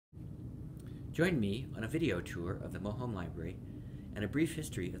Join me on a video tour of the Mohome Library and a brief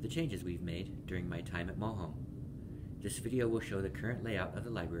history of the changes we've made during my time at Mohome. This video will show the current layout of the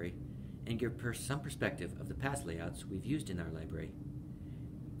library and give some perspective of the past layouts we've used in our library.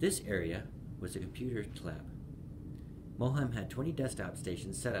 This area was the computer lab. Mohome had 20 desktop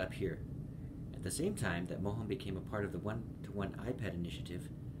stations set up here. At the same time that Mohome became a part of the one-to-one iPad initiative,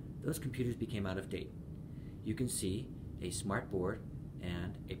 those computers became out of date. You can see a smart board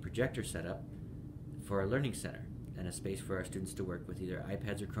and a projector setup for our learning center and a space for our students to work with either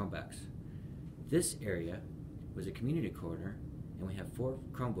iPads or Chromebooks. This area was a community corner, and we have 4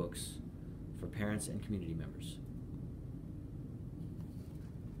 Chromebooks for parents and community members.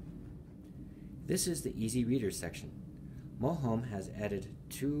 This is the Easy Readers section. Mohome has added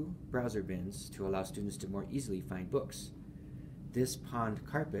 2 browser bins to allow students to more easily find books. This pond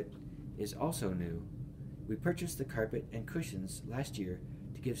carpet is also new. We purchased the carpet and cushions last year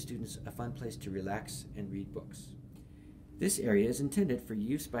to give students a fun place to relax and read books. This area is intended for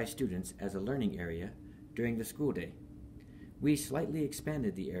use by students as a learning area during the school day. We slightly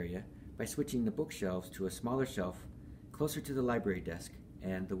expanded the area by switching the bookshelves to a smaller shelf closer to the library desk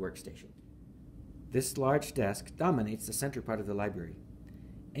and the workstation. This large desk dominates the center part of the library.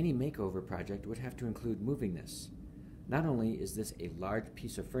 Any makeover project would have to include moving this. Not only is this a large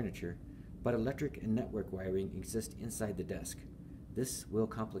piece of furniture, but electric and network wiring exist inside the desk. This will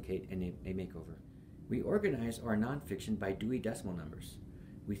complicate a makeover. We organize our nonfiction by Dewey Decimal Numbers.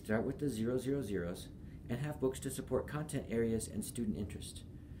 We start with the 000s and have books to support content areas and student interest.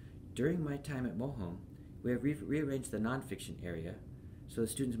 During my time at Mohome, we have rearranged the nonfiction area so the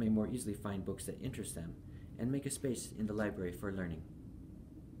students may more easily find books that interest them and make a space in the library for learning.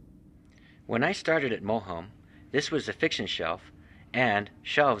 When I started at Mohome, this was the fiction shelf, and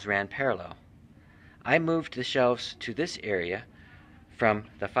shelves ran parallel. I moved the shelves to this area from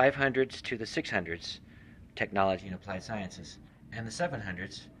the 500s to the 600s, Technology and Applied Sciences, and the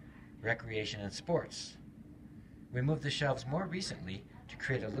 700s, Recreation and Sports. We moved the shelves more recently to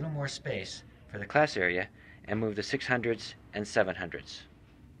create a little more space for the class area and moved the 600s and 700s.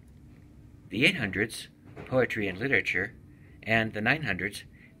 The 800s, Poetry and Literature, and the 900s,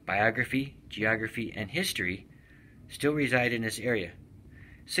 Biography, Geography, and History, still reside in this area.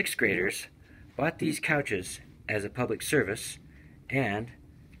 6th graders bought these couches as a public service, and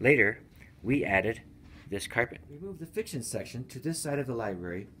later we added this carpet. We moved the fiction section to this side of the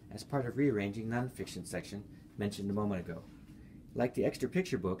library as part of rearranging the nonfiction section mentioned a moment ago. Like the extra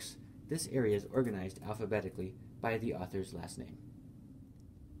picture books, this area is organized alphabetically by the author's last name.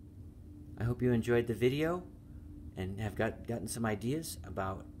 I hope you enjoyed the video and have gotten some ideas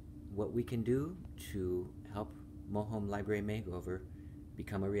about what we can do to help Mohome Library Makeover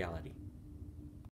become a reality.